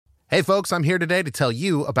Hey folks, I'm here today to tell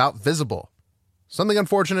you about Visible. Something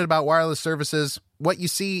unfortunate about wireless services, what you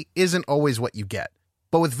see isn't always what you get.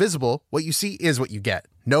 But with Visible, what you see is what you get.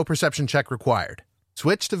 No perception check required.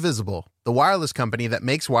 Switch to Visible, the wireless company that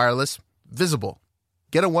makes wireless visible.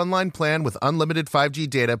 Get a one-line plan with unlimited 5G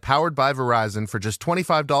data powered by Verizon for just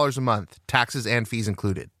 $25 a month, taxes and fees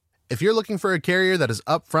included. If you're looking for a carrier that is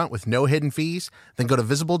upfront with no hidden fees, then go to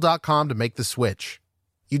Visible.com to make the switch.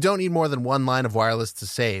 You don't need more than one line of wireless to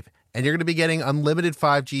save, and you're going to be getting unlimited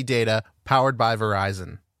 5G data powered by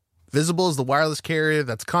Verizon. Visible is the wireless carrier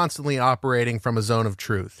that's constantly operating from a zone of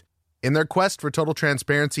truth. In their quest for total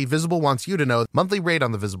transparency, Visible wants you to know the monthly rate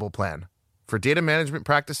on the Visible plan. For data management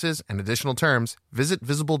practices and additional terms, visit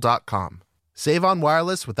Visible.com. Save on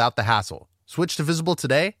wireless without the hassle. Switch to Visible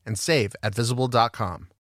today and save at Visible.com.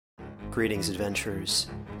 Greetings, adventurers.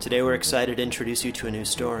 Today we're excited to introduce you to a new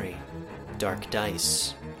story, Dark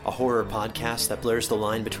Dice, a horror podcast that blurs the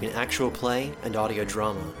line between actual play and audio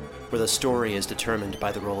drama, where the story is determined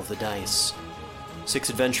by the roll of the dice. 6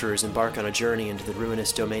 adventurers embark on a journey into the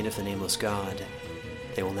ruinous domain of the Nameless God.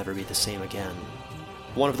 They will never be the same again.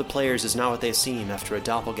 One of the players is not what they seem after a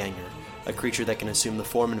doppelganger, a creature that can assume the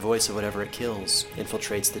form and voice of whatever it kills,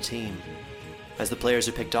 infiltrates the team. As the players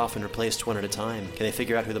are picked off and replaced one at a time, can they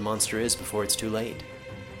figure out who the monster is before it's too late?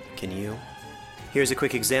 Can you? Here's a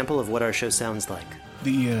quick example of what our show sounds like.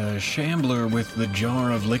 The shambler with the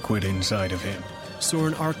jar of liquid inside of him.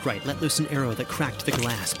 Soren Arkwright let loose an arrow that cracked the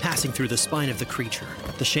glass, passing through the spine of the creature.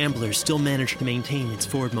 The shambler still managed to maintain its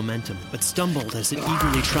forward momentum, but stumbled as it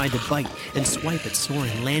eagerly tried to bite and swipe at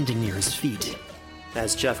Soren, landing near his feet.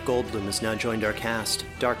 As Jeff Goldblum has now joined our cast,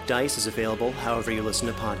 Dark Dice is available however you listen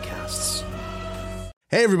to podcasts.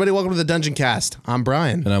 Hey everybody, welcome to the Dungeon Cast. I'm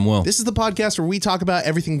Brian. And I'm Will. This is the podcast where we talk about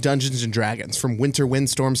everything Dungeons & Dragons, from winter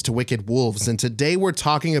windstorms to wicked wolves, and today we're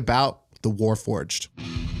talking about the Warforged.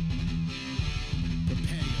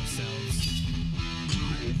 Prepare yourselves.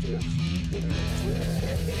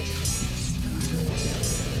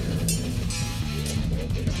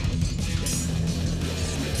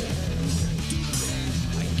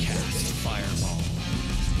 I cast fireball.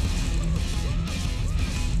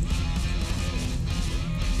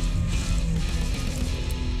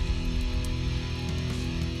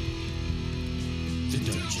 The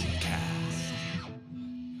Dungeon Cast.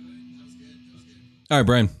 All right,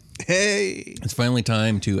 Brian. Hey! It's finally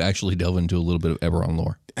time to actually delve into a little bit of Eberron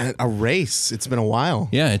lore. And a race. It's been a while.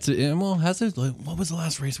 Yeah, has it? What was the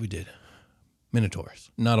last race we did?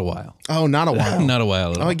 Minotaurs. Not a while. Oh, not a while. Not a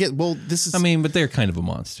while at all. Oh, I get. Well, this is. I mean, but they're kind of a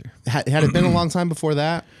monster. Had it been a long time before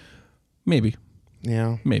that? Maybe.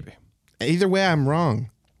 Yeah. Maybe. Either way, I'm wrong.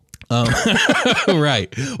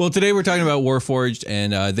 Right. Well, today we're talking about Warforged,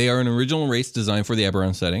 and they are an original race designed for the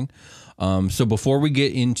Eberron setting. So before we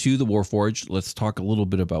get into the Warforged, let's talk a little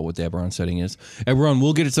bit about what the Eberron setting is. Eberron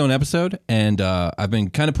will get its own episode, and I've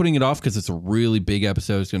been kind of putting it off because it's a really big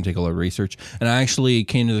episode. It's going to take a lot of research. And I actually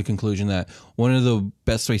came to the conclusion that one of the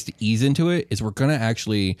best ways to ease into it is we're going to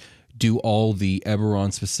actually do all the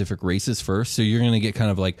Eberron specific races first. So you're going to get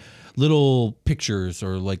kind of like little pictures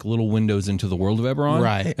or like little windows into the world of Eberron.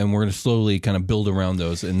 Right. And we're going to slowly kind of build around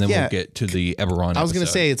those, and then we'll get to the Eberron I was going to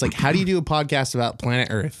episode. say, it's like, how do you do a podcast about planet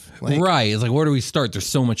Earth? Like, Right. It's like, where do we start? There's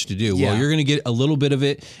so much to do. Yeah. Well, you're going to get a little bit of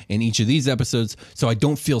it in each of these episodes, so I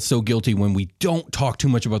don't feel so guilty when we don't talk too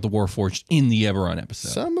much about the Warforged in the Eberron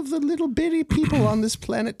episode. Some of the little bitty people on this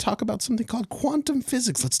planet talk about something called quantum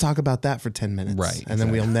physics. Let's talk about that for 10 minutes. Right, And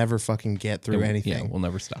then we'll never fucking get through anything. Yeah, we'll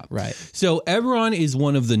never stop. Right. So Eberron is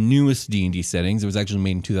one of the newest D&D settings. It was actually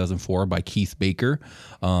made in 2004 by Keith Baker.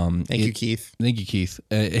 Thank you, Keith. Thank you, Keith.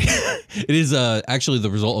 It is actually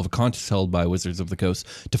the result of a contest held by Wizards of the Coast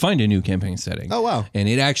to find a new campaign setting. Oh, wow. And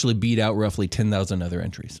it actually beat out roughly 10,000 other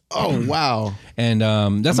entries. Oh, wow. And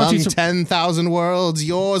that's not Among too 10,000 worlds,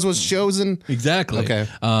 yours was chosen. Exactly. Okay.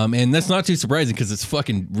 And that's not too surprising because it's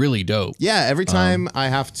fucking really dope. Yeah, every time I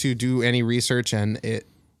have to do any research and it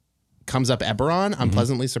comes up Eberron, I'm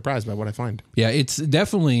pleasantly surprised by what I find. Yeah, it's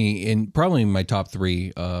definitely probably my top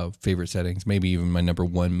 3 favorite settings, maybe even my number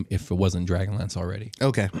 1 if it wasn't Dragonlance already.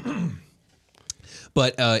 Okay.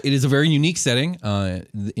 But it is a very unique setting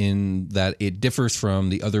in that it differs from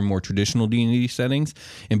the other more traditional D&D settings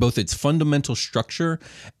in both its fundamental structure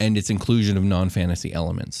and its inclusion of non-fantasy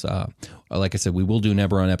elements. Like I said, we will do an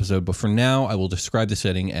Eberron episode, but for now, I will describe the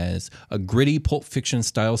setting as a gritty Pulp Fiction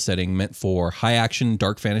style setting meant for high-action,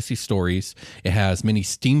 dark fantasy stories. It has many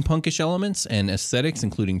steampunkish elements and aesthetics,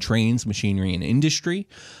 including trains, machinery, and industry.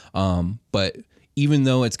 But even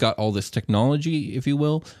though it's got all this technology, if you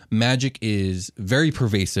will, magic is very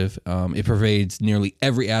pervasive. It pervades nearly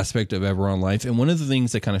every aspect of Eberron life. And one of the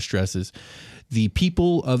things that kind of stresses the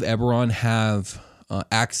people of Eberron have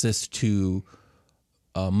access to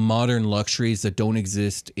modern luxuries that don't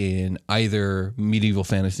exist in either medieval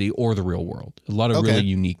fantasy or the real world. A lot of really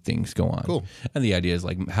unique things go on. Cool. And the idea is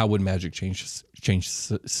like, how would magic change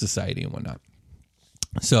society and whatnot?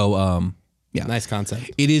 So, yeah. Nice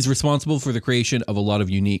concept. It is responsible for the creation of a lot of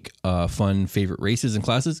unique, fun favorite races and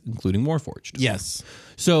classes, including Warforged. Yes.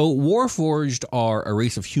 So Warforged are a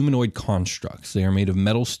race of humanoid constructs. They are made of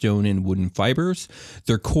metal, stone, and wooden fibers.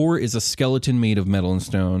 Their core is a skeleton made of metal and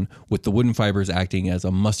stone, with the wooden fibers acting as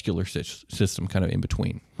a muscular system kind of in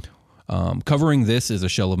between. Covering this is a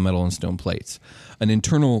shell of metal and stone plates. An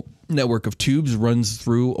internal network of tubes runs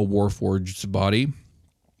through a Warforged's body,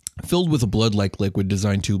 filled with a blood-like liquid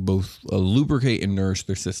designed to both lubricate and nourish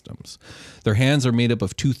their systems. Their hands are made up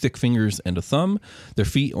of 2 thick fingers and a thumb. Their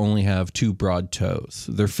feet only have 2 broad toes.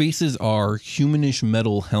 Their faces are humanish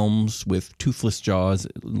metal helms with toothless jaws,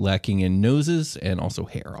 lacking in noses and also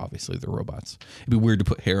hair. Obviously, they're robots. It'd be weird to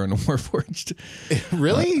put hair on a Warforged.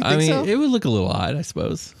 Really? I mean, so? It would look a little odd, I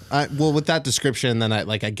suppose. Well, with that description, then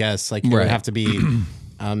I guess it would have to be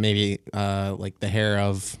maybe like the hair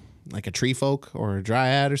of like a tree folk or a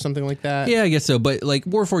dryad or something like that. Yeah, I guess so. But like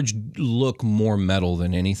Warforged look more metal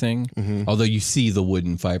than anything. Although you see the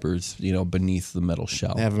wooden fibers, beneath the metal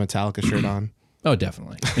shell. They have a Metallica shirt on. Oh,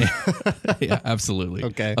 definitely. Yeah, absolutely.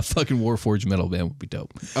 Okay. A fucking Warforged metal band would be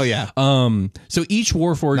dope. Oh yeah. So each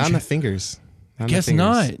Warforged. Not on the fingers. Guess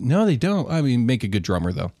not. No, they don't. I mean, make a good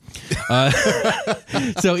drummer though.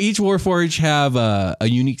 So each Warforged have a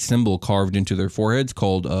unique symbol carved into their foreheads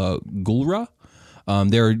called Gulra.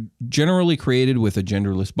 They're generally created with a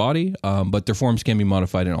genderless body, but their forms can be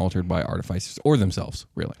modified and altered by artificers or themselves,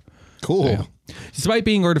 really. Cool. So, yeah. Despite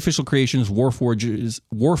being artificial creations,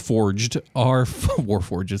 Warforged are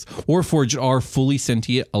fully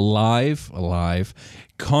sentient, alive,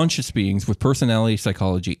 conscious beings with personality,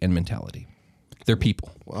 psychology, and mentality. They're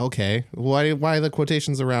people. Okay. Why the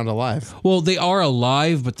quotations around alive? Well, they are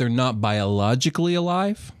alive, but they're not biologically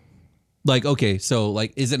alive. Like, okay, so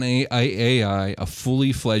like, is an AI, a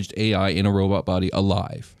fully fledged AI in a robot body,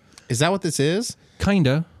 alive? Is that what this is?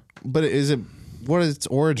 Kinda. But what are its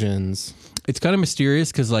origins? It's kind of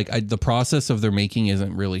mysterious because like the process of their making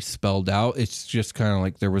isn't really spelled out. It's just kind of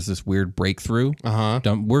like there was this weird breakthrough.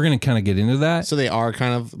 We're going to kind of get into that. So they are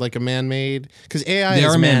kind of like a man-made? Because AI They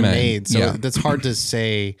is are man-made, so yeah. that's hard to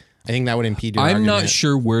say. I think that would impede your I'm argument. not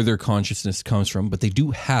sure where their consciousness comes from, but they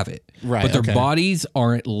do have it. Right, But their okay. bodies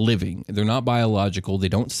aren't living. They're not biological. They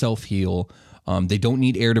don't self-heal. They don't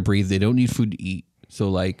need air to breathe. They don't need food to eat.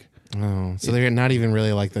 So like... Oh, so they're not even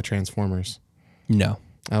really like the Transformers. No.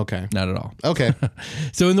 Okay. Not at all. Okay.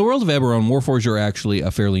 So in the world of Eberron, Warforged are actually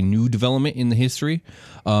a fairly new development in the history.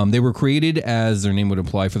 They were created, as their name would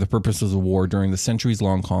imply, for the purposes of war during the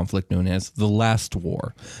centuries-long conflict known as the Last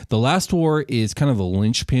War. The Last War is kind of the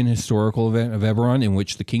linchpin historical event of Eberron, in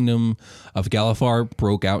which the kingdom of Galifar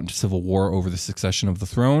broke out into civil war over the succession of the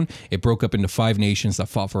throne. It broke up into 5 nations that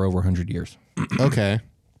fought for over 100 years. Okay.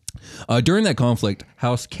 During that conflict,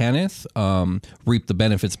 House Cannith reaped the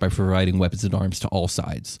benefits by providing weapons and arms to all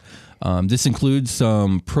sides. This includes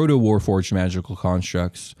some proto-Warforged magical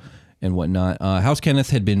constructs and whatnot. House Cannith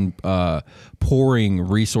had been pouring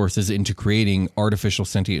resources into creating artificial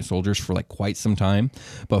sentient soldiers for like quite some time,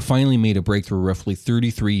 but finally made a breakthrough roughly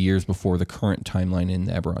 33 years before the current timeline in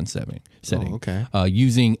the Eberron setting. Oh, okay.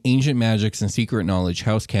 Using ancient magics and secret knowledge,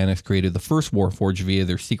 House Cannith created the first Warforged via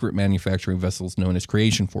their secret manufacturing vessels known as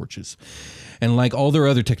Creation Forges. And like all their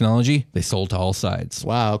other technology, they sold to all sides.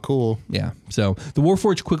 Wow, cool. Yeah. So the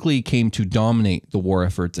Warforged quickly came to dominate the war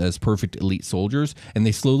efforts as perfect elite soldiers, and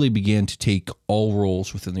they slowly began to take all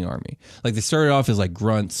roles within the army. Like they started off as like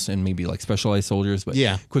grunts and maybe like specialized soldiers, but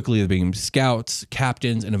quickly they became scouts,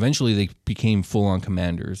 captains, and eventually they became full-on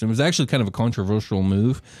commanders. And it was actually kind of a controversial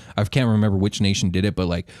move. I can't remember which nation did it, but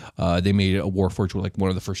like they made a Warforged with like one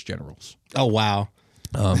of the first generals. Oh, wow.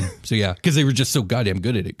 So yeah, because they were just so goddamn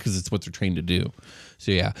good at it because it's what they're trained to do.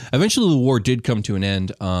 So yeah, eventually the war did come to an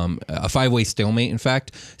end. A 5-way stalemate, in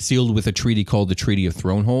fact, sealed with a treaty called the Treaty of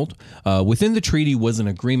Thronehold. Within the treaty was an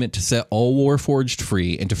agreement to set all Warforged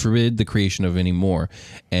free and to forbid the creation of any more,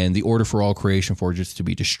 and the order for all Creation Forges to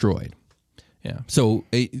be destroyed. Yeah. So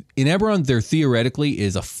in Eberron, there theoretically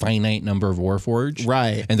is a finite number of Warforged.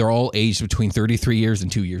 Right. And they're all aged between 33 years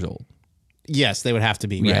and 2 years old. Yes, they would have to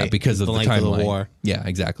be, Yeah, right? because of the length timeline. of the war. Yeah,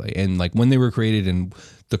 exactly. And like when they were created and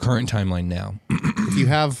the current timeline now. If you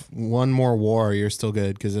have one more war, you're still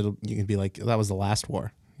good because you can be like, that was the last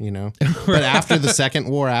war. you know. But after the second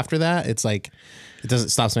war, after that, it's like it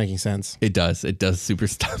stops making sense. It does super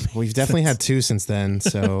stop. We've definitely had 2 since then.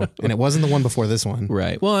 So, and it wasn't the one before this one,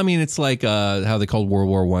 right? Well, I mean, it's like how they called World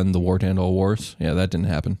War I the war to end all wars. Yeah, that didn't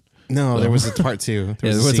happen. No, there was a part 2.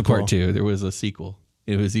 There was a part 2. There was a sequel.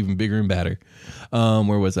 It was even bigger and badder.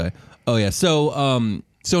 Where was I? Oh yeah.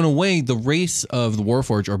 So in a way, the race of the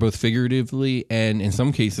Warforged are both figuratively and in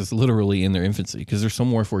some cases literally in their infancy, because there's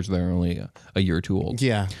some Warforged that are only a year or 2 old.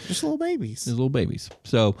 Yeah, just little babies. They're little babies.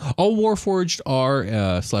 So all Warforged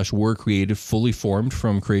are / were created fully formed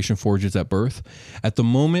from creation forges at birth. At the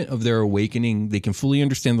moment of their awakening, they can fully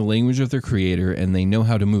understand the language of their creator and they know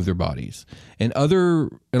how to move their bodies. In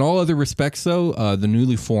all other respects, though, the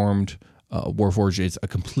newly formed Warforged is a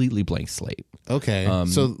completely blank slate. Okay,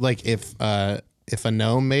 so like if a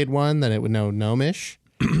gnome made one, then it would know gnomish.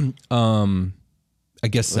 I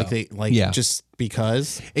guess so. Just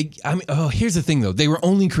because. Here's the thing though. They were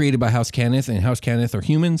only created by House Cannith, and House Cannith are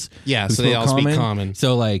humans. Yeah, so they all speak common.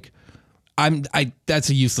 So like, that's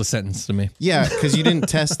a useless sentence to me. Yeah, because you didn't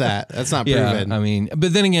test that. That's not proven. I mean,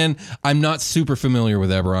 but then again, I'm not super familiar with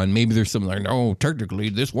Eberron. Maybe there's something like, no, technically,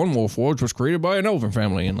 this one Warforged was created by an elven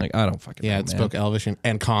family, and like, I don't fucking know, it spoke Elvish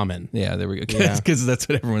and Common. Yeah, there we go. Because that's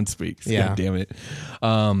what everyone speaks. Yeah. God damn it.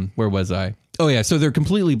 Where was I? Oh yeah, so they're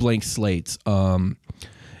completely blank slates.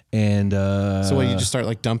 So what, you just start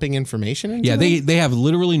like dumping information into them? they have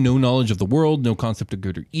literally no knowledge of the world, no concept of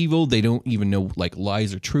good or evil. They don't even know like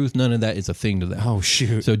lies or truth. None of that is a thing to them. Oh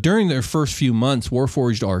shoot. So during their first few months,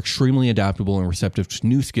 Warforged are extremely adaptable and receptive to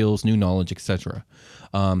new skills, new knowledge, etc.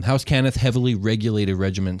 House Cannith heavily regulated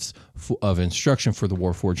regiments of instruction for the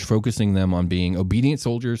Warforged, focusing them on being obedient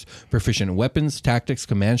soldiers, proficient in weapons, tactics,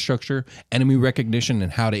 command structure, enemy recognition,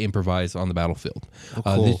 and how to improvise on the battlefield.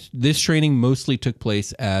 Cool. This training mostly took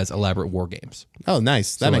place as elaborate war games. Oh,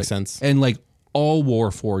 nice. That makes sense. And like all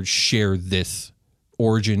Warforged share this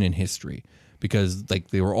origin in history, because like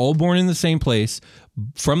they were all born in the same place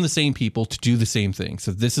from the same people to do the same thing.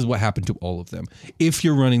 So this is what happened to all of them. If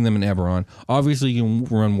you're running them in Eberron, obviously you can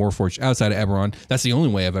run Warforged outside of Eberron. That's the only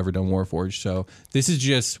way I've ever done Warforged. So this is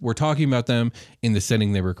just, we're talking about them in the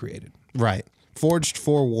setting they were created. Right. Forged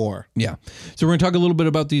for war. Yeah. So we're going to talk a little bit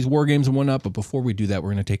about these war games and whatnot, but before we do that,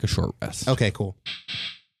 we're going to take a short rest. Okay, cool.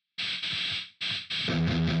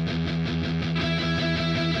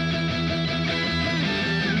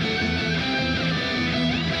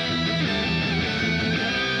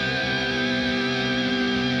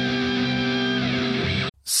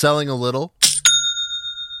 Selling a little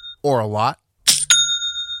or a lot?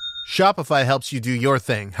 Shopify helps you do your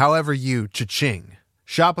thing, however you cha-ching.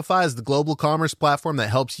 Shopify is the global commerce platform that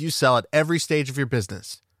helps you sell at every stage of your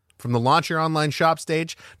business. From the launch your online shop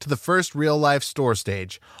stage to the first real-life store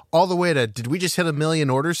stage, all the way to did we just hit 1 million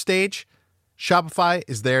orders stage? Shopify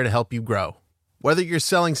is there to help you grow. Whether you're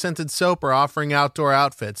selling scented soap or offering outdoor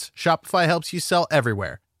outfits, Shopify helps you sell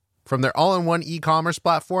everywhere. From their all-in-one e-commerce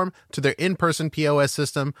platform to their in-person POS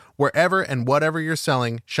system, wherever and whatever you're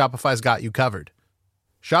selling, Shopify's got you covered.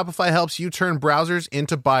 Shopify helps you turn browsers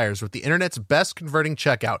into buyers with the internet's best converting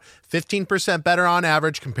checkout, 15% better on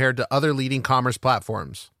average compared to other leading commerce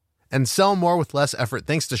platforms. And sell more with less effort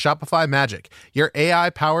thanks to Shopify Magic, your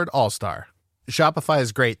AI-powered all-star. Shopify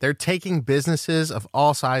is great. They're taking businesses of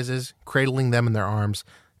all sizes, cradling them in their arms,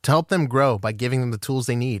 to help them grow by giving them the tools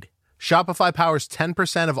they need. Shopify powers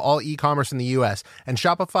 10% of all e-commerce in the U.S., and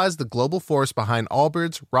Shopify's the global force behind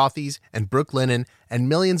Allbirds, Rothy's, and Brooklinen, and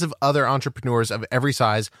millions of other entrepreneurs of every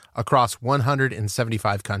size across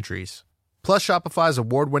 175 countries. Plus, Shopify's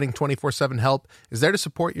award-winning 24/7 help is there to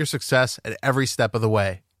support your success at every step of the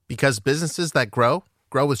way. Because businesses that grow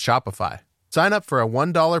with Shopify. Sign up for a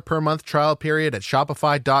 $1 per month trial period at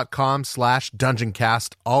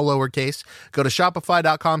shopify.com/dungeoncast, all lowercase. Go to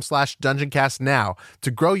shopify.com/dungeoncast now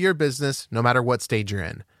to grow your business no matter what stage you're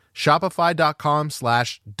in.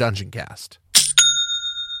 Shopify.com/dungeoncast.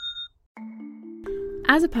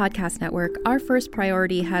 As a podcast network, our first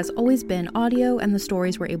priority has always been audio and the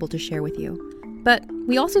stories we're able to share with you. But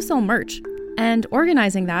we also sell merch, and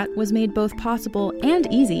organizing that was made both possible and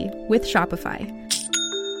easy with Shopify.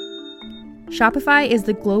 Shopify is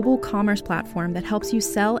the global commerce platform that helps you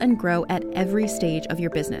sell and grow at every stage of your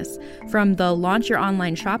business, from the launch your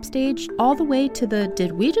online shop stage all the way to the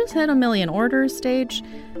did we just hit 1 million orders stage.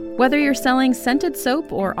 Whether you're selling scented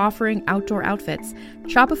soap or offering outdoor outfits,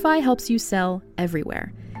 Shopify helps you sell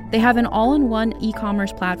everywhere. They have an all-in-one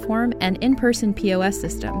e-commerce platform and in-person POS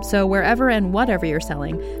system, so wherever and whatever you're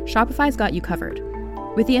selling, Shopify's got you covered.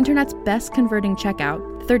 With the internet's best converting checkout,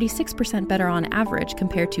 36% better on average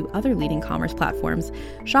compared to other leading commerce platforms,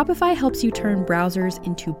 Shopify helps you turn browsers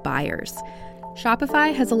into buyers.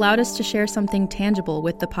 Shopify has allowed us to share something tangible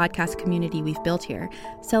with the podcast community we've built here,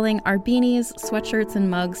 selling our beanies, sweatshirts, and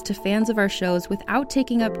mugs to fans of our shows without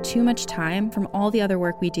taking up too much time from all the other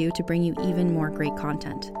work we do to bring you even more great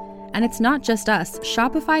content. And it's not just us.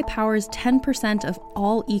 Shopify powers 10% of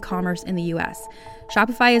all e-commerce in the US.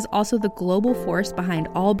 Shopify is also the global force behind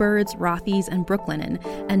Allbirds, Rothy's, and Brooklinen,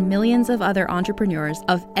 and millions of other entrepreneurs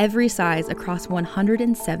of every size across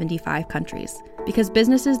 175 countries. Because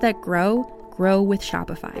businesses that grow with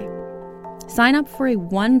Shopify. Sign up for a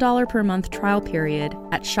 $1 per month trial period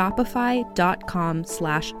at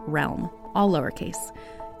shopify.com/realm, all lowercase.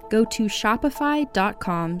 Go to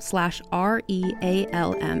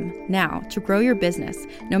shopify.com/REALM now to grow your business,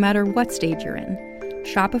 no matter what stage you're in.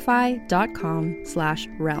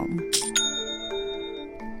 Shopify.com/realm.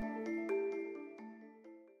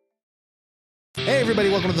 Hey everybody,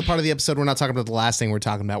 welcome to the part of the episode we're not talking about the last thing we're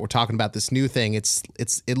talking about. We're talking about this new thing.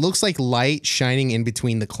 It looks like light shining in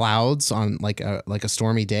between the clouds on like a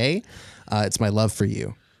stormy day. It's my love for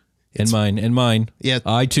you. And mine. Yeah.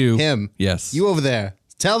 I too. Him. Yes. You over there.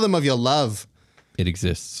 Tell them of your love. It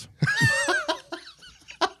exists.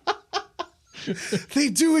 They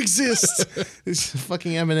do exist. It's a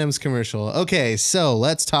fucking M&M's commercial. Okay, so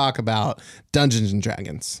let's talk about Dungeons and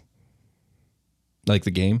Dragons. Like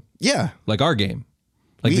the game? Yeah. Like our game.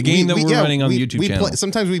 Like the game that we're running on the YouTube channel.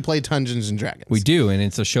 Sometimes we play Dungeons and Dragons. We do, and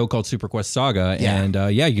it's a show called Super Quest Saga. Yeah. And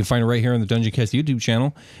you can find it right here on the Dungeon Cast YouTube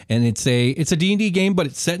channel. And it's a D&D game, but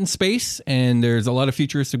it's set in space, and there's a lot of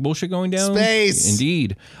futuristic bullshit going down. Space!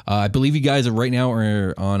 Indeed. I believe you guys right now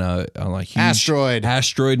are on a huge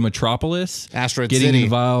asteroid metropolis. Asteroid getting City.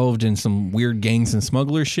 involved in some weird gangs and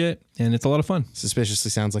smuggler shit, and it's a lot of fun.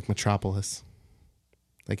 Suspiciously sounds like Metropolis.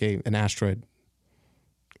 Like an asteroid.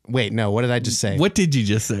 Wait, no, what did I just say? What did you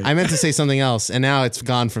just say? I meant to say something else, and now it's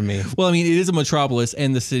gone from me. Well, I mean, it is a metropolis,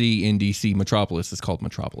 and the city in DC, Metropolis, is called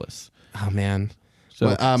Metropolis. Oh, man.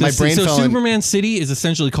 So, my brain fell Superman City is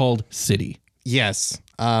essentially called City. Yes.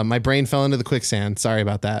 My brain fell into the quicksand. Sorry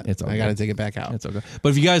about that. It's okay. I got to take it back out. It's okay. But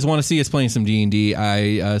if you guys want to see us playing some D&D,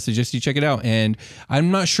 I suggest you check it out. And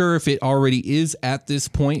I'm not sure if it already is at this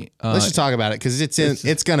point. Let's just talk about it because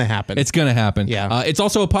it's going to happen. It's going to happen. Yeah. It's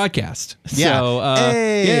also a podcast. Yeah. So,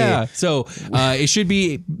 hey. Yeah. So it should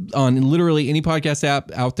be on literally any podcast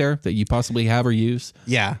app out there that you possibly have or use.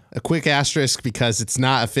 Yeah. A quick asterisk because it's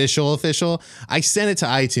not official. I sent it to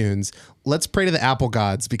iTunes. Let's pray to the Apple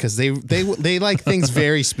gods because they like things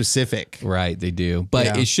very specific. Right, they do.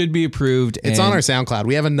 But it should be approved. It's on our SoundCloud.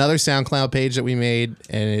 We have another SoundCloud page that we made,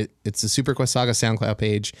 and it's the Super Quest Saga SoundCloud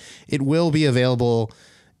page. It will be available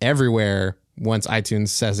everywhere once iTunes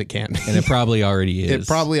says it can. And it probably already is. It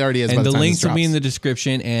probably already is. And by the time links this will be in drops. the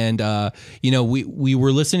description. And, we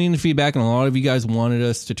were listening to feedback, and a lot of you guys wanted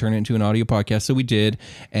us to turn it into an audio podcast. So we did.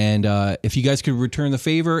 And if you guys could return the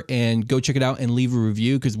favor and go check it out and leave a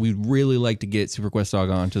review, because we'd really like to get Super Quest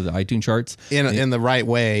Saga onto the iTunes charts. In the right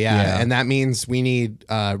way, yeah. And that means we need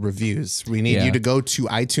reviews. We need you to go to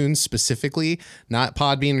iTunes specifically, not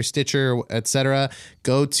Podbean or Stitcher, etc.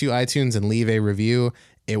 Go to iTunes and leave a review.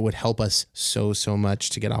 It would help us so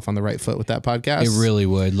much to get off on the right foot with that podcast. It really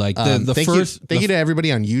would. Like thank you to everybody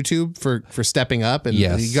on YouTube for stepping up, and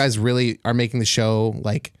you guys really are making the show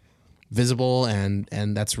like visible, and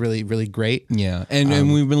that's really great. Yeah,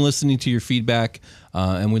 and we've been listening to your feedback,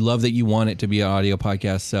 and we love that you want it to be an audio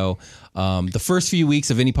podcast. So the first few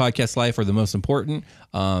weeks of any podcast life are the most important.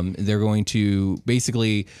 They're going to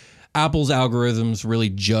basically. Apple's algorithms really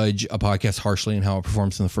judge a podcast harshly in how it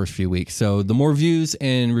performs in the first few weeks. So the more views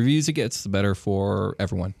and reviews it gets, the better for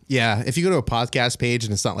everyone. Yeah. If you go to a podcast page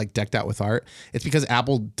and it's not like decked out with art, it's because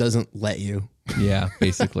Apple doesn't let you. Yeah,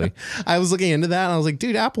 basically. I was looking into that and I was like,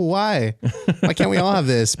 dude, Apple, why? Why can't we all have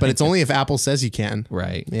this? But it's only if Apple says you can.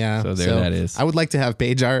 Right. Yeah. So that is. I would like to have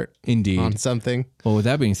page art. Indeed. On something. Well, with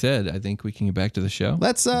that being said, I think we can get back to the show.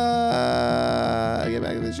 Let's get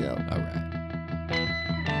back to the show. All right.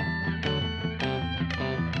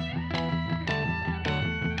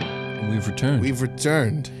 We've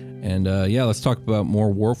returned. And let's talk about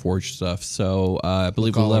more Warforged stuff. So I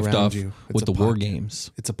believe we left off with the war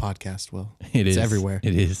games. It's a podcast, Will. It's everywhere.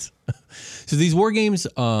 It is. So these war games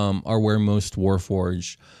are where most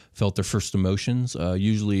Warforged felt their first emotions,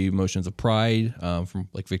 usually emotions of pride from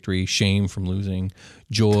like victory, shame from losing,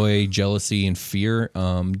 joy, jealousy, and fear.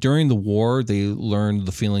 During the war, they learned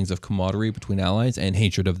the feelings of camaraderie between allies and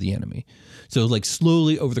hatred of the enemy. So like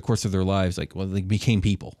slowly over the course of their lives, they became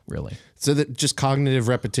people, really. So that just cognitive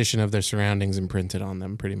repetition of their surroundings imprinted on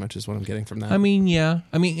them pretty much is what I'm getting from that. I mean, yeah.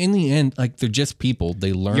 I mean, in the end, like they're just people.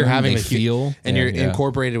 They learn, they feel. And you're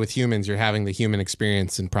incorporated with humans, you're having the human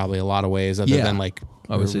experience in probably a lot of ways, other than like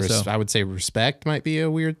I would say so. I would say respect might be a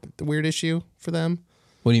weird issue for them.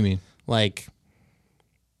 What do you mean? Like,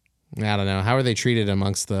 I don't know. How are they treated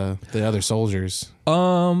amongst the other soldiers?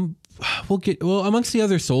 Amongst the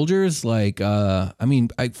other soldiers, like,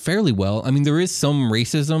 fairly well. I mean, there is some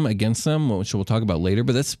racism against them, which we'll talk about later,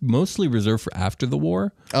 but that's mostly reserved for after the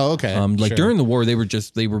war. Oh, okay. Like during the war,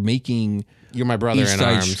 they were making You're my brother each in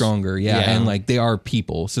side arms. stronger. Yeah. And like they are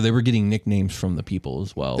people. So they were getting nicknames from the people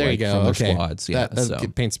as well. There like, you go. From their Okay. squads. Yeah.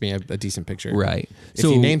 That paints me a decent picture. Right. If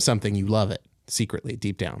you name something, you love it secretly,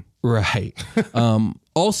 deep down. Right.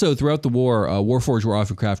 Also, throughout the war, Warforged were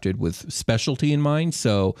often crafted with specialty in mind.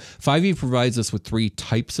 So 5e provides us with 3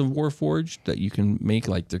 types of Warforged that you can make,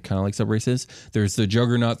 like they're kind of like sub-races. There's the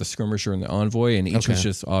Juggernaut, the Skirmisher, and the Envoy, and each was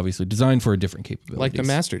just obviously designed for a different capability. Like the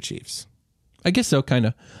Master Chiefs. I guess so, kind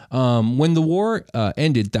of. When the war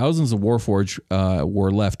ended, thousands of Warforged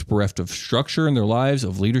were left bereft of structure in their lives,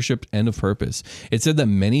 of leadership, and of purpose. It said that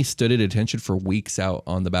many stood at attention for weeks out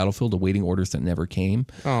on the battlefield, awaiting orders that never came.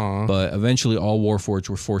 Aww. But eventually, all Warforged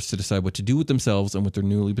were forced to decide what to do with themselves and with their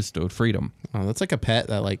newly bestowed freedom. Oh, that's like a pet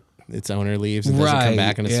that like its owner leaves and doesn't come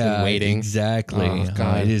back and it's been waiting. Exactly. Oh,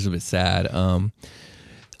 God. It is a bit sad. So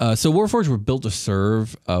Warforged were built to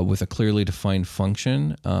serve with a clearly defined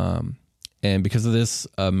function. And because of this,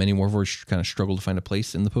 many Warforged kind of struggle to find a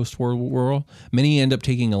place in the post-war world. Many end up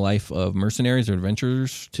taking a life of mercenaries or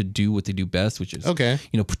adventurers to do what they do best, which is,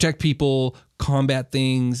 protect people, combat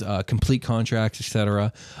things, complete contracts,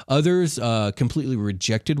 etc. Others completely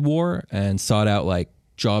rejected war and sought out like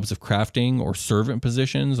jobs of crafting or servant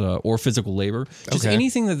positions or physical labor. Just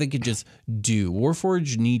anything that they could just do.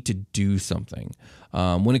 Warforged need to do something.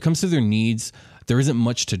 When it comes to their needs, there isn't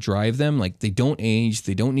much to drive them. Like they don't age,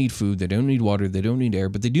 they don't need food, they don't need water, they don't need air,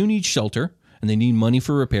 but they do need shelter and they need money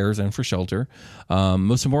for repairs and for shelter.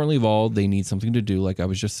 Most importantly of all, they need something to do, like I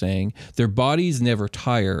was just saying. Their bodies never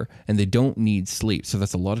tire and they don't need sleep. So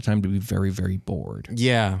that's a lot of time to be very, very bored.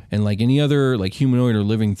 Yeah. And like any other like humanoid or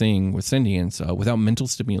living thing with sentience, without mental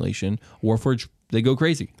stimulation, Warforged, they go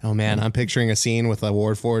crazy. Oh man, I'm picturing a scene with a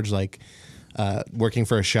Warforged like working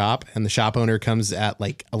for a shop, and the shop owner comes at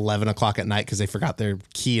like 11 o'clock at night because they forgot their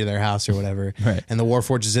key to their house or whatever. Right. And the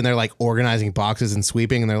Warforged is in there like organizing boxes and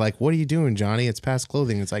sweeping, and they're like, "What are you doing, Johnny? It's past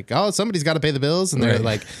clothing." It's like, "Oh, somebody's got to pay the bills." And they're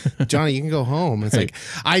like, "Johnny, you can go home." And it's like,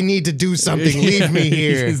 "I need to do something. Leave me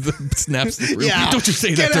here." Snaps the room. Yeah. Don't you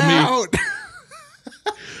say that Get to out. me.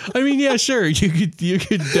 I mean, yeah, sure. You could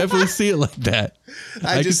definitely see it like that.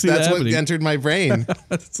 That's what entered my brain.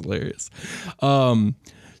 That's hilarious.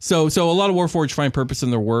 So a lot of Warforged find purpose in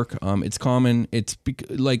their work. It's common. It's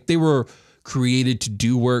like they were created to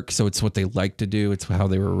do work, so it's what they like to do. It's how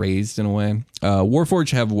they were raised in a way.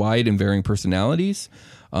 Warforged have wide and varying personalities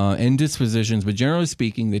and dispositions, but generally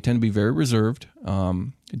speaking, they tend to be very reserved.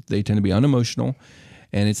 They tend to be unemotional.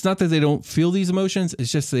 And it's not that they don't feel these emotions,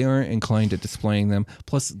 it's just they aren't inclined at displaying them.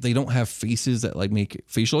 Plus, they don't have faces that like make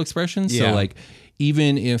facial expressions. Yeah. So like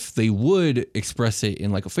even if they would express it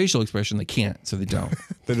in like a facial expression, they can't, so they don't.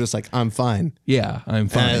 They're just like, "I'm fine." Yeah, I'm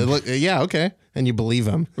fine. Okay. And you believe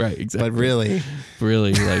them. Right, exactly. But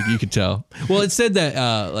really, like you could tell. Well, it said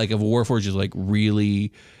that like if a Warforged is like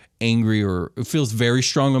really angry or it feels very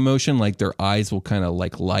strong emotion, like their eyes will kind of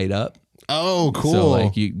like light up. oh, cool. So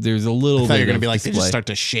like there's a little I thought bit you were gonna of be like, they just display. start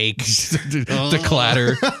to shake. The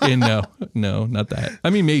clatter. And no, not that. I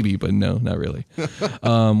mean, maybe, but no, not really.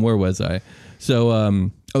 Where was I?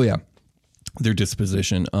 So, their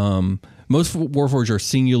disposition. Most Warforged are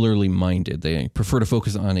singularly minded. They prefer to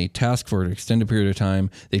focus on a task for an extended period of time.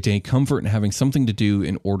 They take comfort in having something to do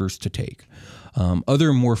and orders to take.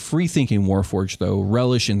 Other more free-thinking Warforged, though,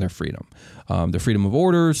 relish in their freedom of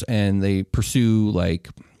orders, and they pursue like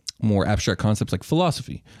more abstract concepts like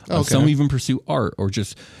philosophy. Some even pursue art or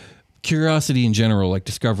just curiosity in general, like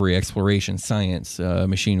discovery, exploration, science,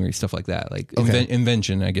 machinery, stuff like that. Like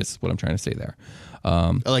invention, I guess what I'm trying to say there.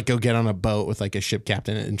 Like go get on a boat with like a ship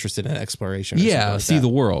captain interested in exploration. Or Yeah, like see that. the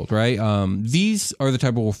world, right? These are the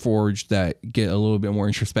type of Warforged that get a little bit more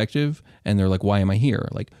introspective, and they're like, why am I here?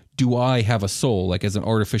 Like, do I have a soul, like as an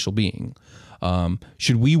artificial being?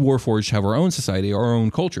 Should we Warforged have our own society, our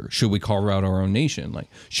own culture? Should we carve out our own nation? Like,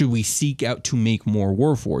 should we seek out to make more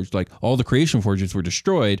Warforged? Like, all the Creation Forges were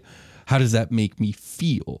destroyed. How does that make me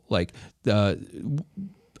feel? Like,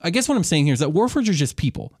 I guess what I'm saying here is that Warforged are just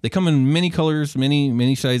people. They come in many colors,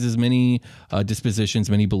 many sizes, many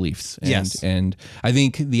dispositions, many beliefs. And, Yes. And I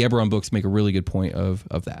think the Eberron books make a really good point of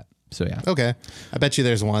that. So yeah. Okay. I bet you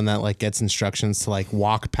there's one that like gets instructions to like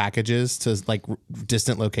walk packages to like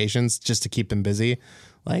distant locations just to keep them busy.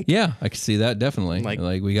 Like, yeah, I can see that definitely.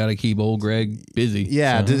 Like we got to keep old Greg busy.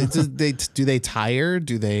 Yeah. So. Do they tire?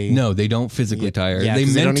 Do they? No, they don't physically tire. Yeah, they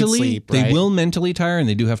mentally, they don't need sleep, right? They will mentally tire, and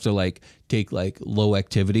they do have to like take like low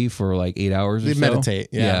activity for like 8 hours. They or so. meditate.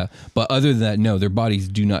 Yeah. But other than that, no, their bodies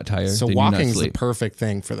do not tire. So walking is the perfect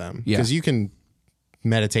thing for them because you can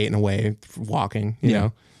meditate in a way walking. You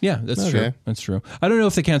know. Yeah, that's true. That's true. I don't know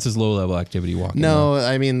if it counts as low-level activity walking. No,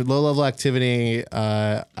 I mean, low-level activity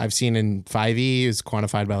I've seen in 5e is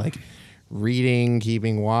quantified by like reading,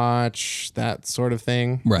 keeping watch, that sort of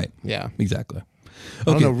thing. Right. Yeah. Exactly. I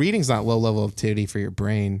don't know. Reading's not low-level activity for your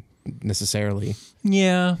brain necessarily.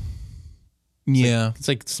 Yeah. It's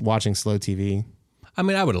like watching slow TV. I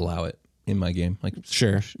mean, I would allow it in my game. Like,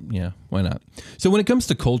 sure. Yeah, why not? So when it comes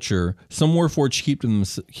to culture, some Warforged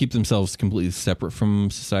keep themselves completely separate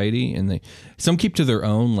from society, and some keep to their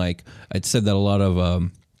own. Like I'd said that a lot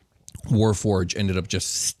of Warforged ended up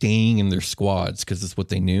just staying in their squads because it's what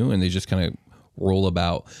they knew, and they just kind of roll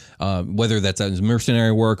about, whether that's as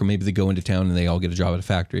mercenary work or maybe they go into town and they all get a job at a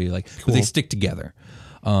factory. Like, but they stick together.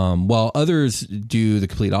 While others do the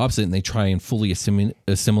complete opposite and they try and fully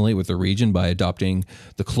assimilate with the region by adopting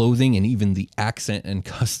the clothing and even the accent and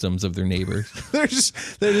customs of their neighbors. they're just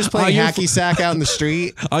playing hacky sack out in the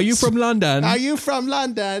street. Are you from London? Are you from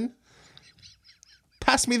London?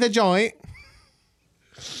 Pass me the joint.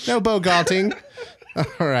 No bogarting.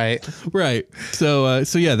 All right. Right. So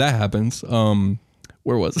yeah, that happens.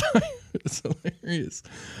 Where was I? It's hilarious.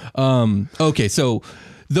 Okay, so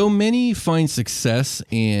though many find success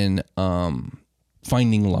in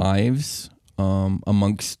finding lives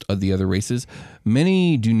amongst the other races,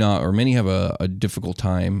 many do not, or many have a difficult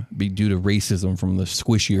time due to racism from the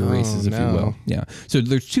squishier races, if you will. Yeah. So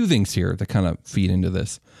there's two things here that kind of feed into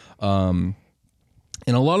this.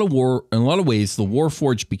 In a lot of ways, the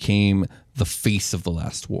Warforged became the face of the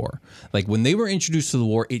last war. Like when they were introduced to the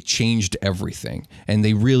war, it changed everything, and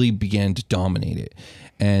they really began to dominate it.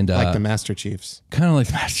 And like the Master Chiefs. Kind of like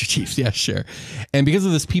the Master Chiefs, yeah, sure. And because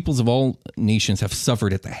of this, peoples of all nations have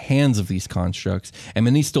suffered at the hands of these constructs, and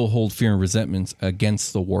many still hold fear and resentments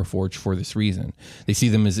against the Warforged for this reason. They see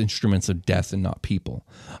them as instruments of death and not people.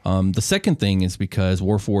 The second thing is because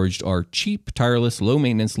Warforged are cheap, tireless,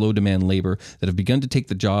 low-maintenance, low-demand labor that have begun to take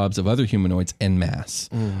the jobs of other humanoids en masse.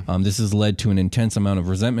 This has led to an intense amount of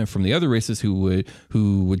resentment from the other races who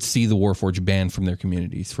would see the Warforged banned from their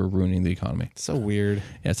communities for ruining the economy. So weird.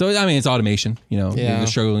 Yeah, so I mean, it's automation. You know, they're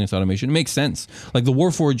struggling against automation. It makes sense. Like the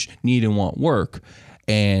Warforged need and want work,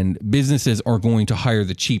 and businesses are going to hire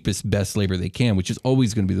the cheapest, best labor they can, which is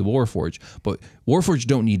always going to be the Warforged. But Warforged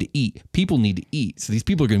don't need to eat. People need to eat. So these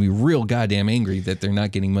people are going to be real goddamn angry that they're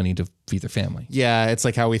not getting money to feed their family. Yeah, it's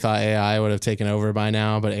like how we thought AI would have taken over by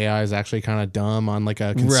now, but AI is actually kind of dumb on like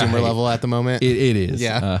a consumer level at the moment. It is.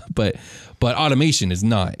 Yeah. But automation is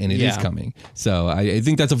not, and it is coming. So I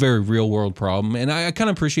think that's a very real world problem, and I kind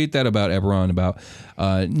of appreciate that about Eberron. About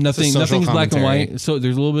nothing's black and white. So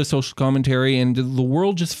there's a little bit of social commentary, and the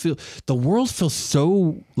world feels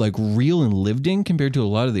so like real and lived in compared to a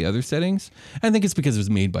lot of the other settings. I think it's because it was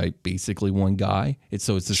made by basically one guy. It's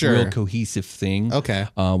this real cohesive thing. Okay.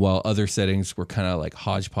 While other settings were kind of like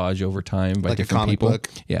hodgepodge over time by like different a comic people. Book.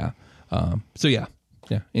 Yeah. So yeah.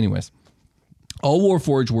 Anyways. All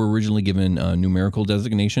Warforged were originally given numerical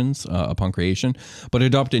designations upon creation, but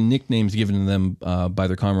adopted nicknames given to them by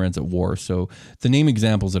their comrades at war. So the name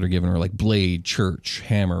examples that are given are like Blade, Church,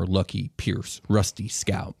 Hammer, Lucky, Pierce, Rusty,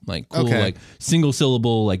 Scout. Like cool, like single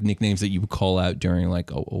syllable like nicknames that you would call out during like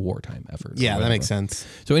a wartime effort. Yeah, that makes sense.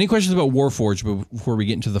 So any questions about Warforged before we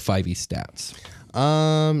get into the 5e stats?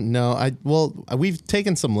 No, we've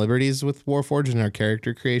taken some liberties with Warforged in our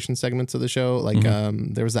character creation segments of the show. Like,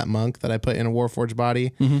 there was that monk that I put in a Warforged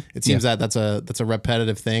body. It seems that's a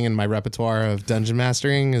repetitive thing in my repertoire of dungeon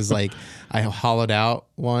mastering is like I hollowed out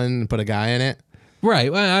one and put a guy in it.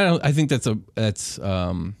 Right. Well, I think that's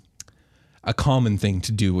a common thing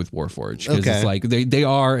to do with Warforged because it's like they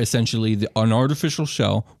are essentially an artificial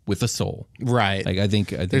shell with a soul. Right. Like I think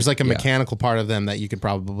there's like a mechanical part of them that you could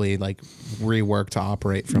probably like rework to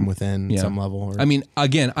operate from within some level. I mean,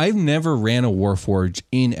 again, I've never ran a Warforged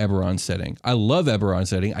in Eberron setting. I love Eberron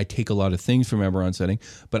setting. I take a lot of things from Eberron setting,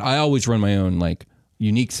 but I always run my own like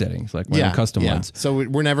unique settings, like my own custom ones. So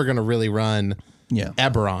we're never going to really run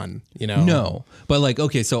Eberron, you know? No. But like,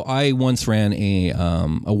 okay, so I once ran a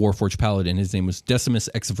Warforged Paladin. His name was Decimus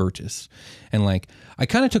Ex Virtus. And like, I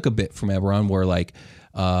kind of took a bit from Eberron where like,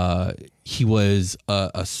 he was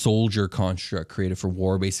a soldier construct created for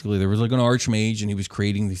war. Basically, there was like an archmage, and he was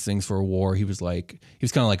creating these things for a war. He was kind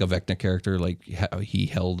of like a Vecna character. Like he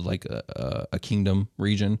held like a kingdom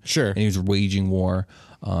region. Sure. And he was waging war.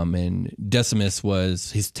 And Decimus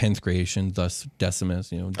was his 10th creation, thus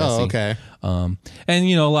Decimus. Deci. Oh, okay. And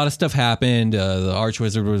a lot of stuff happened. The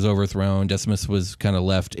Archwizard was overthrown. Decimus was kind of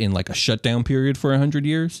left in like a shutdown period for 100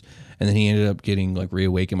 years, and then he ended up getting like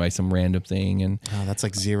reawakened by some random thing. And that's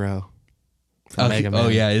like Zero. oh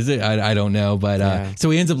yeah, is it? I don't know, but so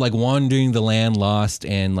he ends up like wandering the land, lost,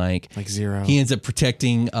 and like Zero. He ends up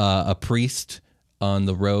protecting a priest on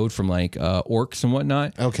the road from like orcs and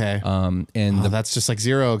whatnot. Okay. And that's just like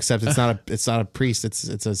Zero, except it's not a priest.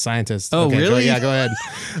 It's a scientist. Oh, okay, really? Go ahead.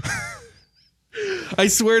 I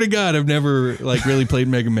swear to God, I've never like really played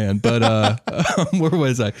Mega Man, but where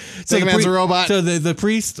was I? So Mega Man's a robot. So the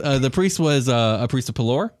priest was a priest of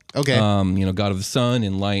Pelor. Okay. God of the sun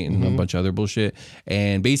and light and a bunch of other bullshit.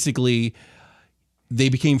 And basically, they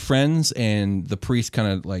became friends, and the priest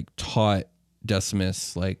kind of like taught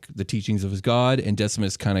Decimus like the teachings of his god, and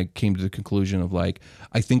Decimus kind of came to the conclusion of like,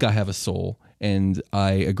 I think I have a soul, and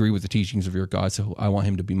I agree with the teachings of your god, so I want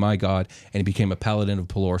him to be my god. And he became a paladin of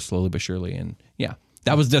Pelor slowly but surely. And yeah,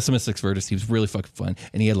 that was Decimus Exvertus. He was really fucking fun,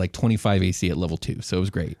 and he had like 25 AC at level 2, so it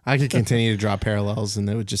was great. I could continue to draw parallels, and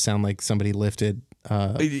it would just sound like somebody lifted.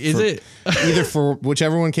 Either for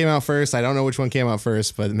whichever one came out first. I don't know which one came out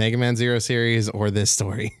first, but Mega Man Zero series or this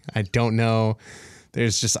story. I don't know.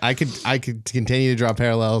 There's just I could continue to draw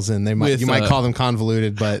parallels, and you might call them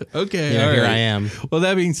convoluted, but okay, here I am. Well,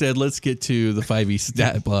 that being said, let's get to the 5e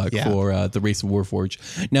stat block for the Race of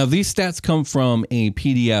Warforged. Now, these stats come from a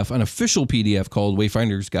PDF, an official PDF called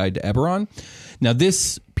Wayfinder's Guide to Eberron. Now,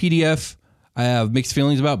 this PDF I have mixed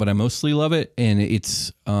feelings about, but I mostly love it, and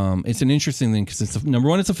it's an interesting thing because it's number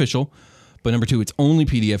one, it's official, but number two, it's only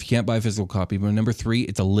PDF. You can't buy a physical copy. But number three,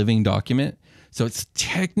 it's a living document. So it's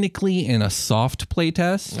technically in a soft play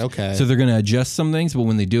test. Okay. So they're going to adjust some things, but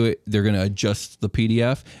when they do it, they're going to adjust the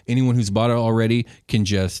PDF. Anyone who's bought it already can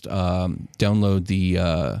just download the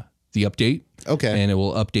update. Okay. And it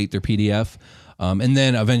will update their PDF. And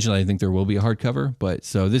then eventually I think there will be a hardcover. But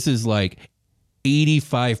so this is like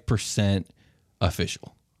 85%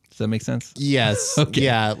 official. Does that make sense? Yes. Okay.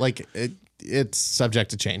 Yeah. Like it's subject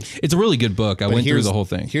to change. It's a really good book. I went through the whole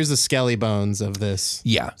thing. Here's the skelly bones of this.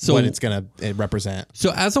 Yeah. So what it's going to represent.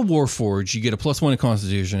 So as a Warforged, you get a +1 in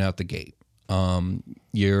Constitution out the gate.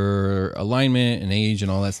 Your alignment and age and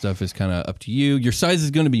all that stuff is kind of up to you. Your size is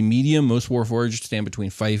going to be medium. Most Warforged stand between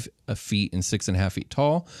 5 feet and 6.5 feet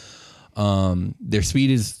tall. Their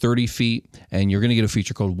speed is 30 feet, and you're going to get a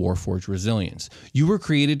feature called Warforged Resilience. You were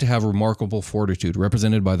created to have remarkable fortitude,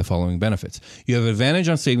 represented by the following benefits. You have advantage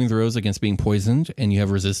on saving throws against being poisoned, and you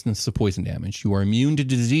have resistance to poison damage. You are immune to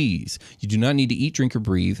disease. You do not need to eat, drink, or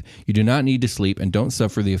breathe. You do not need to sleep, and don't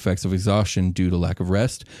suffer the effects of exhaustion due to lack of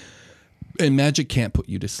rest. And magic can't put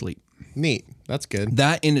you to sleep. Neat. That's good.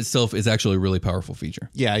 That in itself is actually a really powerful feature.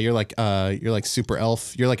 Yeah, you're like super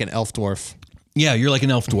elf. You're like an elf dwarf. Yeah, you're like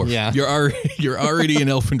an elf dwarf. Yeah. You're already an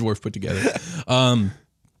elf and dwarf put together.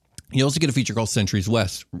 You also get a feature called Sentry's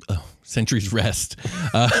Rest.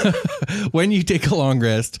 When you take a long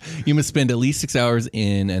rest, you must spend at least 6 hours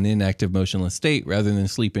in an inactive, motionless state rather than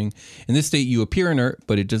sleeping. In this state, you appear inert,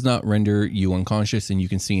 but it does not render you unconscious, and you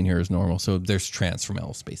can see and hear as normal. So there's trance from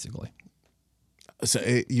elves, basically. So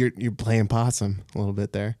you're playing possum a little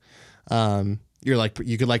bit there.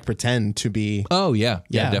 You could like pretend to be. Oh yeah,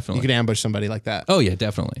 definitely. You could ambush somebody like that. Oh yeah,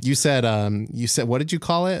 definitely. You said what did you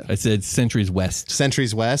call it? I said Sentry's West.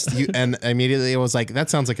 Sentry's West. And immediately it was like, that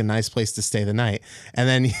sounds like a nice place to stay the night. And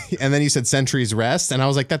then you said Sentry's Rest, and I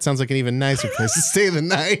was like, that sounds like an even nicer place to stay the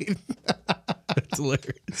night. That's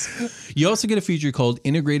hilarious. You also get a feature called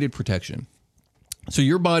Integrated Protection. So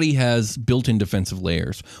your body has built-in defensive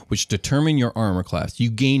layers, which determine your armor class.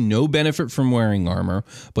 You gain no benefit from wearing armor,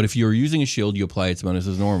 but if you're using a shield, you apply its bonus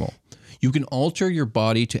as normal. You can alter your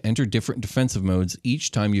body to enter different defensive modes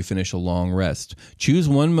each time you finish a long rest. Choose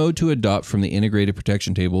one mode to adopt from the integrated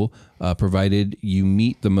protection table, provided you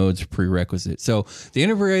meet the mode's prerequisite. So the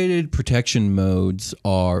integrated protection modes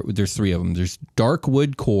there's 3 of them. There's dark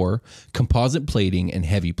wood core, composite plating, and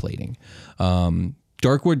heavy plating.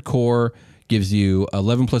 Dark wood core gives you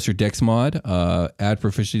 11 plus your dex mod, add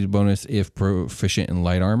proficiency bonus if proficient in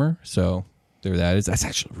light armor. So there that is. That's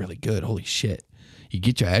actually really good. Holy shit. You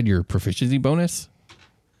get to add your proficiency bonus?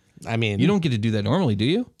 I mean, you don't get to do that normally, do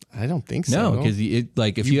you? I don't think so. No, because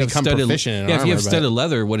if you have become studded, proficient in if you armor, have studded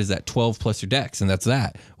leather, what is that? 12 plus your dex, and that's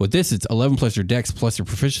that. With this, it's 11 plus your dex plus your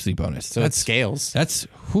proficiency bonus. So it scales. That's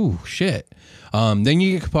shit. Then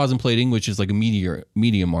you get composite plating, which is like a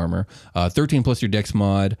medium armor. 13 plus your dex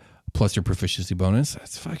mod plus your proficiency bonus.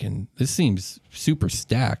 This seems super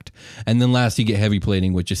stacked. And then last, you get heavy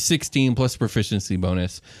plating, which is 16 plus proficiency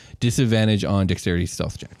bonus, disadvantage on dexterity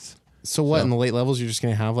stealth checks. So what, in the late levels, you're just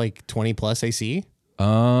going to have like 20 plus AC?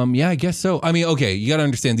 Yeah, I guess so. I mean, okay, you got to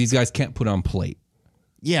understand these guys can't put on plate.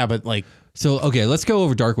 Yeah, but like... So, okay, let's go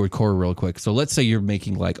over Darkwood Core real quick. So let's say you're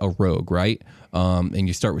making like a rogue, right? And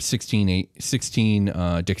you start with 16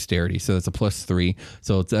 dexterity. So that's a +3.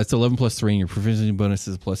 So that's 11 plus 3, and your proficiency bonus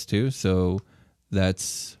is a +2. So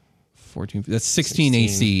that's 14. That's 16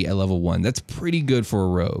 AC at level 1. That's pretty good for a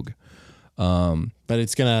rogue. But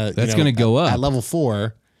it's going to... That's going to go up. At level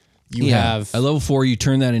 4... At level 4, you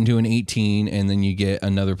turn that into an 18, and then you get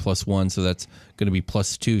another +1, so that's going to be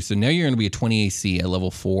 +2. So now you're going to be a 20 AC at level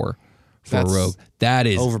 4 for a rogue. That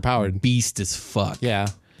is overpowered, beast as fuck. Yeah,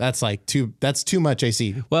 that's too much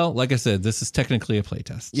AC. Well, like I said, this is technically a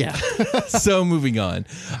playtest. Yeah. So moving on.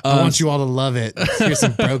 I want you all to love it. Here's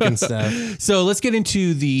some broken stuff. So let's get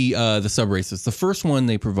into the sub races. The first one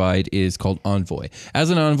they provide is called Envoy. As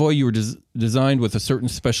an Envoy, you were designed with a certain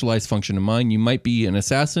specialized function in mind. You might be an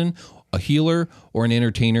assassin, a healer, or an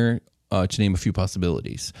entertainer, to name a few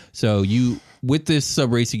possibilities. So with this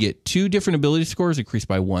sub race, you get 2 different ability scores increased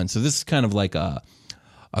by 1. So this is kind of like a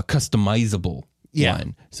customizable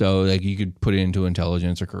one. So like you could put it into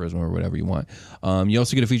intelligence or charisma or whatever you want. You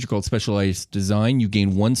also get a feature called specialized design. You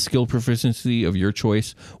gain 1 skill proficiency of your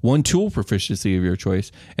choice, 1 tool proficiency of your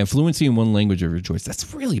choice, and fluency in 1 language of your choice.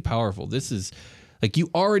 That's really powerful. This is like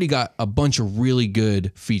you already got a bunch of really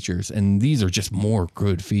good features, and these are just more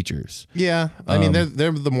good features. Yeah, I mean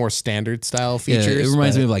they're the more standard style features. Yeah, it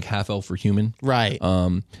reminds me of like half elf for human, right?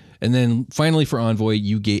 And then finally for Envoy,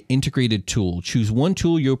 you get integrated tool. Choose 1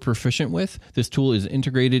 tool you're proficient with. This tool is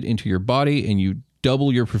integrated into your body, and you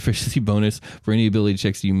double your proficiency bonus for any ability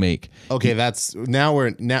checks you make. Okay, now we're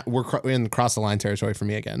in cross the line territory for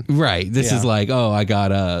me again. Right. This is like, I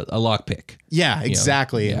got a lockpick. Yeah,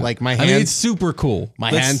 exactly. You know? Like my hand. I mean, it's super cool.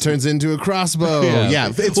 My hand turns into a crossbow. Yeah,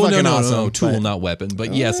 it's fucking awesome. No, tool, not weapon.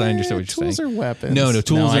 But yes, I understand what you're saying. Tools are weapons. No,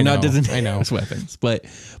 tools are not designated as weapons. But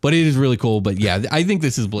it is really cool. But yeah, I think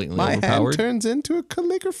this is blatantly overpowered. My hand turns into a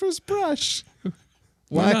calligrapher's brush.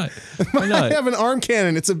 Why not? Why not? I have an arm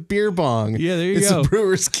cannon. It's a beer bong. Yeah, there you go. It's a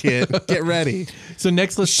brewer's kit. Get ready. So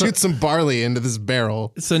next, let's shoot some barley into this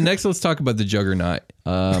barrel. So next, let's talk about the Juggernaut.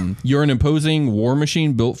 You're an imposing war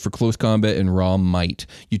machine built for close combat and raw might.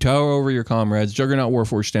 You tower over your comrades. Juggernaut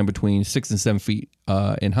Warforged stand between 6 and 7 feet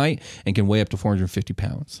in height and can weigh up to 450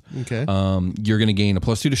 pounds. Okay. You're going to gain a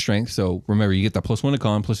 +2 to strength. So remember, you get that +1 to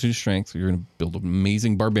con, +2 to strength. So you're going to build an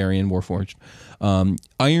amazing barbarian Warforged.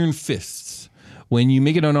 Iron Fists. When you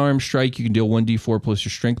make an unarmed strike, you can deal 1d4 plus your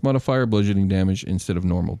strength modifier, bludgeoning damage instead of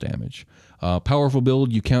normal damage. Powerful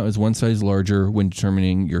build, you count as 1 size larger when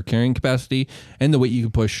determining your carrying capacity and the weight you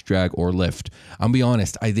can push, drag, or lift. I'll be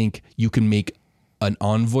honest, I think you can make an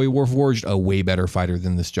Envoy Warforged a way better fighter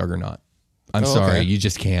than this Juggernaut. I'm sorry, you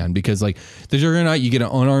just can. Because like the Juggernaut, you get an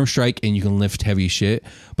unarmed strike and you can lift heavy shit.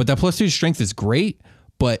 But that +2 strength is great,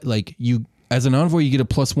 but like you, as an Envoy, you get a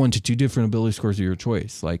 +1 to 2 different ability scores of your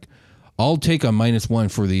choice. Like, I'll take a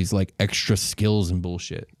 -1 for these like extra skills and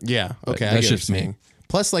bullshit. Yeah. Okay. That's just me.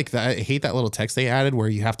 Plus, like, I hate that little text they added where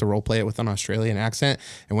you have to role play it with an Australian accent.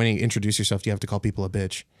 And when you introduce yourself, you have to call people a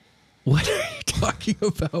bitch. What are you talking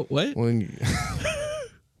about? What?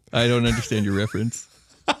 I don't understand your reference.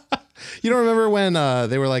 You don't remember when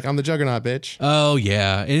they were like, I'm the Juggernaut, bitch? Oh,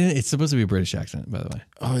 yeah. It's supposed to be a British accent, by the way.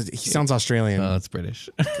 Oh, he sounds Australian. Oh, it's British.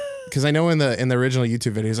 Because I know in the original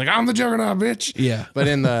YouTube video, he's like, I'm the Juggernaut, bitch. Yeah. But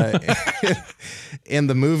in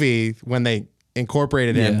the movie, when they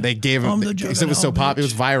incorporated him, they gave him, because it was so pop, it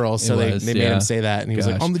was viral, so they made him say that. And he was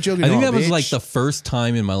like, I'm the Juggernaut, I think that bitch. was like the first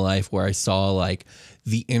time in my life where I saw like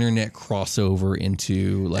the internet crossover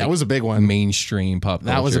into like that was a big one, mainstream pop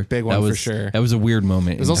culture. That was a big one for sure. That was a weird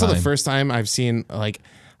moment. It was also the first time I've seen like,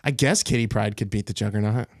 I guess Kitty Pryde could beat the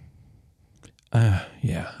Juggernaut.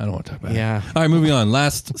 Yeah, I don't want to talk about it. Yeah. All right, moving on.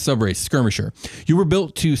 Last subrace, Skirmisher. You were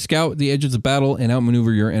built to scout the edges of battle and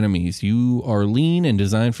outmaneuver your enemies. You are lean and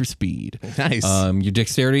designed for speed. Nice. Your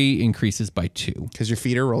dexterity increases by 2. Because your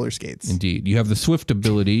feet are roller skates. Indeed. You have the Swift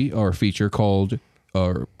ability or feature called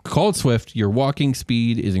Swift. Your walking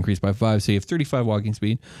speed is increased by 5, so you have 35 walking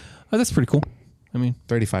speed. That's pretty cool. I mean,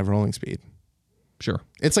 35 rolling speed. Sure.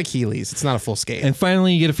 It's like Heelys. It's not a full skate. And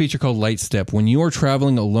finally, you get a feature called Light Step. When you are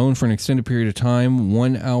traveling alone for an extended period of time,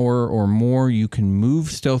 1 hour or more, you can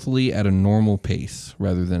move stealthily at a normal pace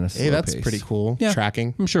rather than a slow pace. That's pretty cool. Yeah.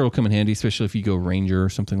 Tracking. I'm sure it'll come in handy, especially if you go Ranger or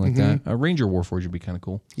something like that. Ranger Warforged would be kind of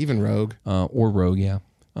cool. Even Rogue. Or Rogue, yeah.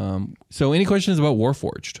 So any questions about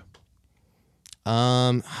Warforged?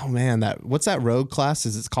 Oh man, what's that Rogue class?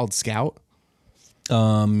 Is it called Scout?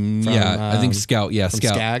 I think Scout. Yeah, from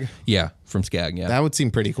Scout. Skag? Yeah, from Skag. Yeah, That would seem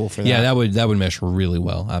pretty cool for that. yeah, that would mesh really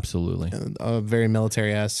well. Absolutely. Very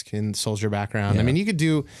military-esque and soldier background. Yeah. I mean, you could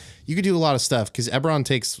do a lot of stuff because Eberron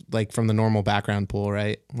takes like from the normal background pool,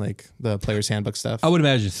 right? Like the player's handbook stuff. I would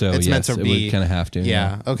imagine so. It's yes, meant to it be- would kind of have to.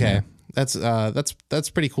 Yeah. Okay. Yeah. That's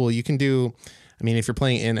pretty cool. You can do. I mean, if you're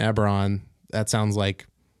playing in Eberron, that sounds like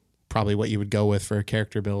probably what you would go with for a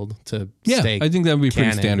character build to stay I think that would be a pretty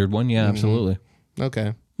canon. standard one. Yeah, absolutely.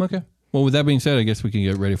 Okay. Okay. Well, with that being said, I guess we can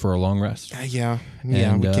get ready for a long rest. Yeah,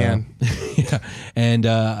 And, we can. Yeah. And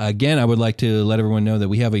again, I would like to let everyone know that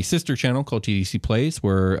we have a sister channel called TDC Plays,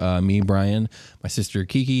 where me, Brian, my sister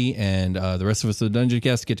Kiki, and the rest of us at the Dungeon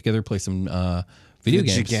Cast get together, play some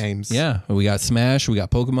video games. Yeah. We got Smash, we got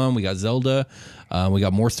Pokemon, we got Zelda. We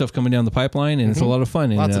got more stuff coming down the pipeline, and it's a lot of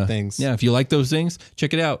fun. And, Lots of things. Yeah, if you like those things,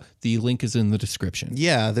 check it out. The link is in the description.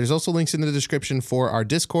 Yeah, there's also links in the description for our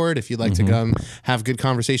Discord if you'd like to come have good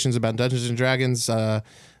conversations about Dungeons and Dragons and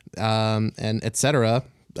etc.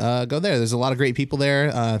 Go there. There's a lot of great people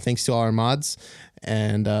there. Thanks to all our mods,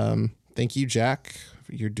 and thank you, Jack.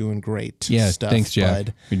 You're doing great. Yeah, stuff, thanks, Jack.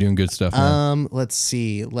 bud. You're doing good stuff. Man. Let's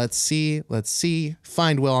see.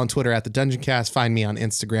 Find Will on Twitter at the Dungeon Cast. Find me on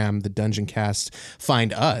Instagram, the Dungeon Cast.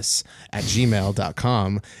 Find us at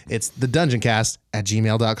gmail.com. It's the Dungeon Cast at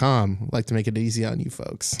gmail.com. I'd like to make it easy on you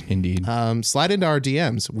folks. Indeed. Slide into our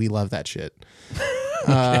DMs. We love that shit.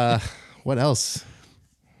 What else?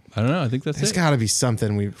 I don't know. I think that's There's it. got to be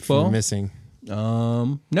something we're missing.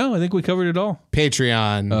 No, I think we covered it all.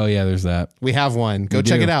 Patreon. Oh yeah, there's that. We have one. Go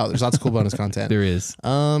check do. it out. There's lots of cool bonus content. There is.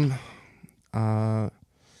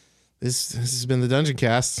 This has been the Dungeon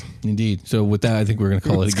Cast. Indeed. So with that, I think we're going to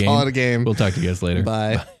call it a Let's game. call it a game. We'll talk to you guys later.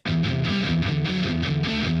 Bye.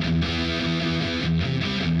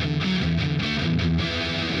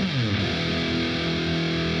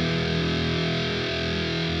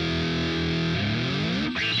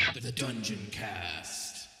 The Dungeon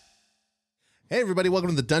Cast. Hey everybody, welcome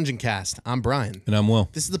to the Dungeon Cast. I'm Brian. And I'm Will.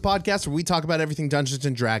 This is the podcast where we talk about everything Dungeons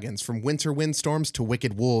and Dragons, from winter windstorms to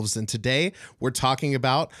wicked wolves. And today we're talking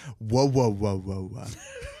about whoa.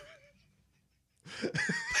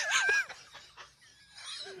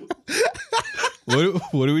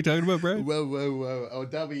 What are we talking about, Brad? Whoa. Oh,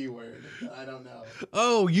 W word. I don't know.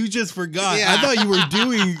 Oh, you just forgot. Yeah. I thought you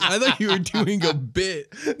were doing a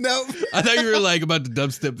bit. No. I thought you were like about to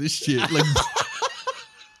dubstep this shit. Like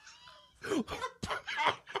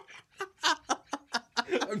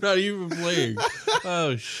I'm not even playing.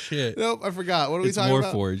 Oh shit. Nope, I forgot. What are we It's talking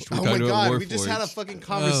about? Warforged. We're Oh my talking about god, we just had a Warforged. fucking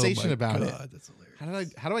conversation Oh my about God, it. That's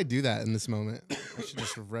hilarious. How do I do that in this moment? I should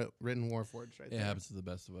just have written Warforged right It there. happens to the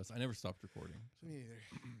best of us. I never stopped recording. Me either.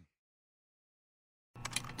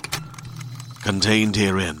 Contained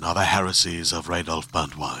herein are the heresies of Radolf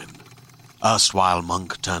Burntwine, erstwhile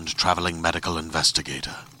monk turned traveling medical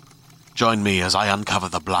investigator. Join me as I uncover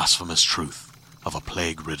the blasphemous truth of a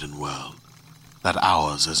plague-ridden world, that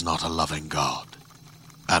ours is not a loving God,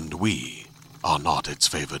 and we are not its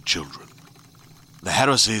favored children. The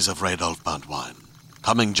heresies of Radolf Burntwine,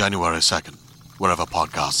 coming January 2nd, wherever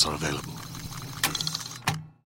podcasts are available.